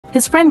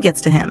His friend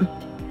gets to him.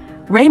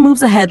 Ray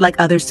moves ahead like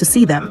others to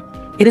see them.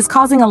 It is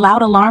causing a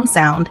loud alarm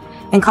sound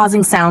and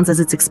causing sounds as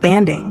it's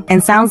expanding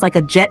and sounds like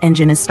a jet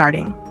engine is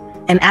starting.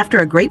 And after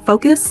a great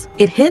focus,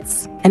 it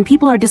hits and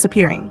people are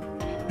disappearing.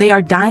 They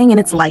are dying in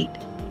its light.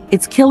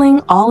 It's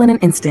killing all in an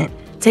instant,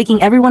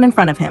 taking everyone in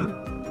front of him.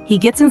 He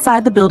gets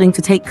inside the building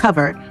to take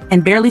cover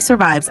and barely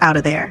survives out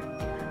of there.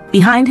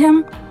 Behind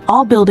him,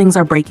 all buildings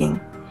are breaking.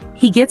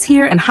 He gets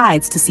here and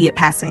hides to see it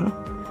passing.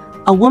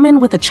 A woman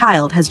with a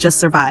child has just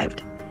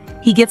survived.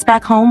 He gets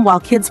back home while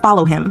kids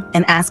follow him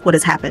and ask what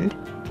has happened.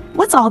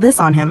 What's all this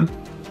on him?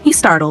 He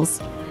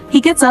startles.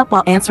 He gets up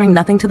while answering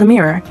nothing to the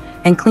mirror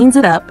and cleans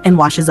it up and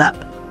washes up.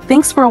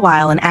 Thinks for a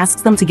while and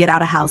asks them to get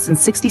out of house in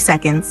 60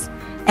 seconds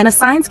and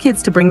assigns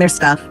kids to bring their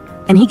stuff,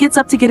 and he gets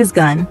up to get his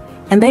gun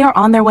and they are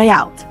on their way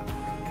out.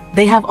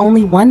 They have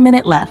only 1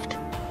 minute left.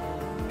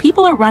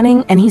 People are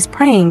running and he's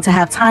praying to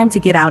have time to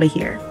get out of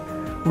here.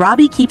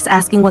 Robbie keeps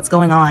asking what's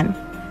going on,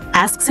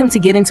 asks him to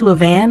get into a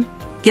van,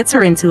 gets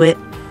her into it,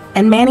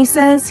 and Manny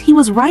says he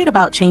was right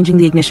about changing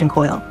the ignition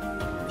coil.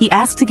 He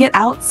asks to get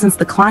out since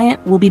the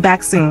client will be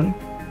back soon.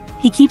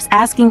 He keeps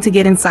asking to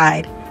get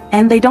inside,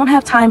 and they don't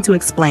have time to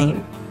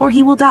explain, or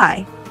he will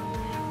die.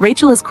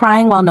 Rachel is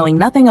crying while knowing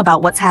nothing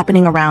about what's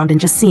happening around and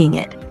just seeing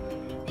it.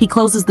 He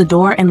closes the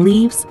door and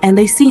leaves, and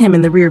they see him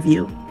in the rear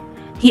view.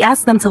 He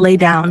asks them to lay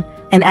down,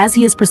 and as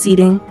he is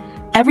proceeding,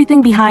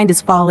 everything behind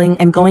is falling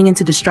and going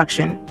into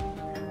destruction.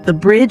 The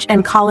bridge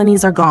and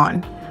colonies are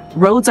gone.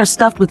 Roads are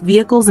stuffed with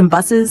vehicles and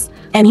buses,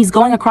 and he's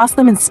going across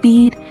them in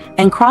speed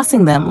and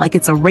crossing them like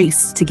it's a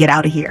race to get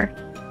out of here.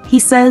 He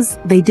says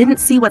they didn't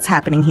see what's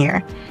happening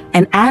here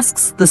and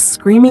asks the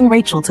screaming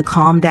Rachel to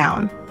calm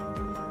down.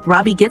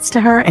 Robbie gets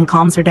to her and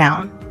calms her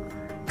down.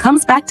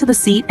 Comes back to the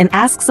seat and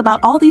asks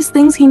about all these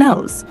things he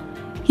knows.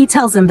 He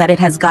tells him that it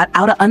has got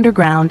out of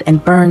underground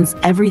and burns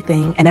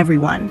everything and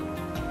everyone.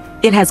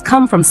 It has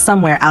come from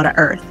somewhere out of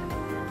Earth.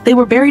 They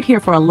were buried here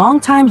for a long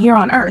time here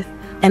on Earth,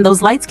 and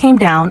those lights came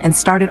down and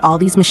started all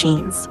these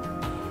machines.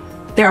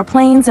 There are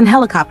planes and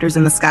helicopters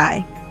in the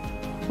sky.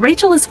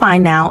 Rachel is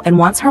fine now and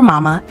wants her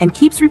mama and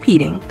keeps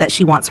repeating that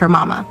she wants her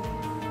mama.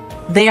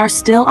 They are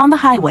still on the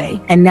highway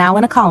and now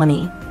in a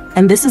colony,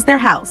 and this is their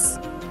house.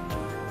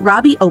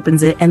 Robbie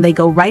opens it and they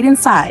go right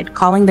inside,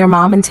 calling their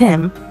mom and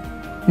Tim.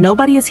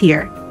 Nobody is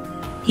here.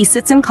 He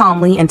sits in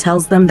calmly and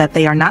tells them that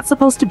they are not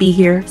supposed to be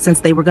here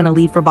since they were going to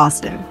leave for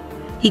Boston.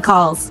 He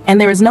calls,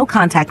 and there is no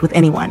contact with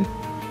anyone.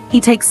 He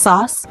takes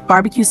sauce,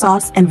 barbecue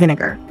sauce, and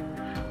vinegar.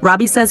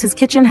 Robbie says his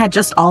kitchen had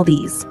just all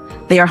these.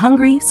 They are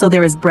hungry, so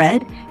there is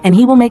bread, and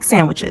he will make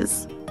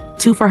sandwiches.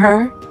 2 for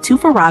her, 2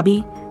 for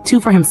Robbie, 2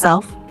 for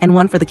himself, and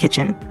 1 for the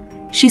kitchen.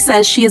 She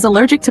says she is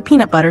allergic to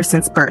peanut butter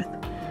since birth.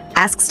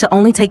 Asks to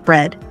only take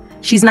bread.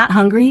 She's not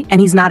hungry, and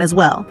he's not as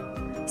well.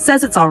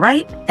 Says it's all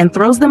right, and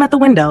throws them at the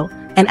window,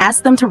 and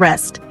asks them to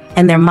rest,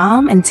 and their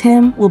mom and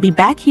Tim will be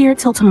back here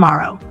till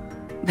tomorrow.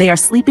 They are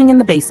sleeping in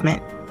the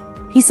basement.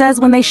 He says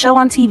when they show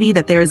on TV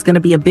that there is going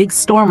to be a big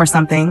storm or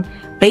something,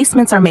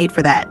 basements are made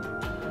for that.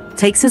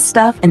 Takes his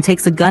stuff and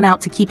takes a gun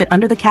out to keep it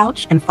under the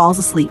couch and falls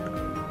asleep.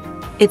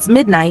 It's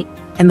midnight,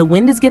 and the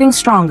wind is getting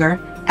stronger,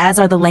 as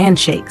are the land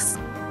shakes.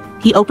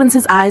 He opens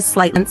his eyes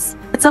slightly,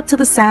 gets up to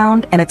the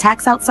sound, and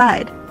attacks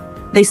outside.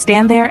 They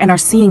stand there and are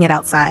seeing it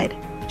outside.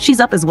 She's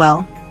up as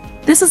well.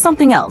 This is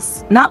something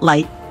else, not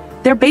light.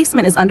 Their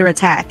basement is under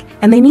attack,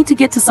 and they need to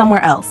get to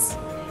somewhere else.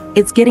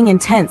 It's getting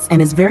intense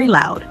and is very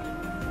loud.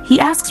 He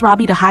asks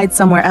Robbie to hide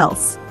somewhere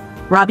else.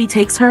 Robbie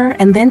takes her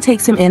and then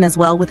takes him in as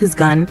well with his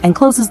gun and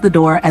closes the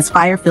door as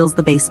fire fills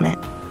the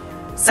basement.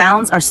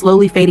 Sounds are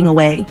slowly fading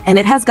away, and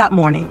it has got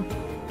morning.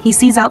 He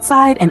sees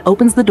outside and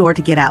opens the door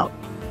to get out.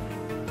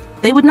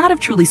 They would not have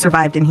truly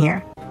survived in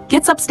here.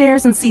 Gets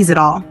upstairs and sees it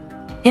all.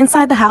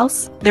 Inside the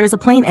house, there is a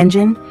plane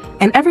engine,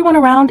 and everyone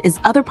around is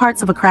other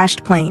parts of a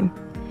crashed plane.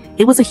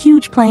 It was a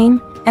huge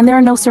plane, and there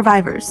are no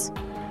survivors.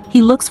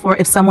 He looks for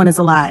if someone is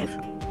alive.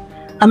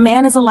 A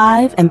man is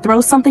alive and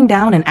throws something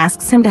down and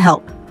asks him to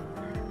help.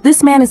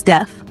 This man is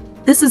deaf.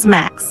 This is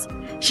Max.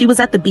 She was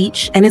at the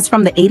beach and is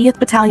from the 80th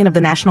Battalion of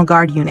the National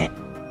Guard unit.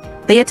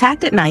 They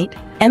attacked at night,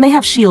 and they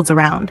have shields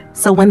around,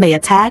 so when they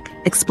attack,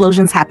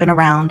 explosions happen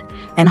around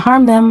and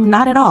harm them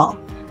not at all.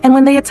 And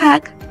when they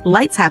attack,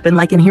 lights happen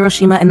like in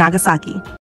Hiroshima and Nagasaki.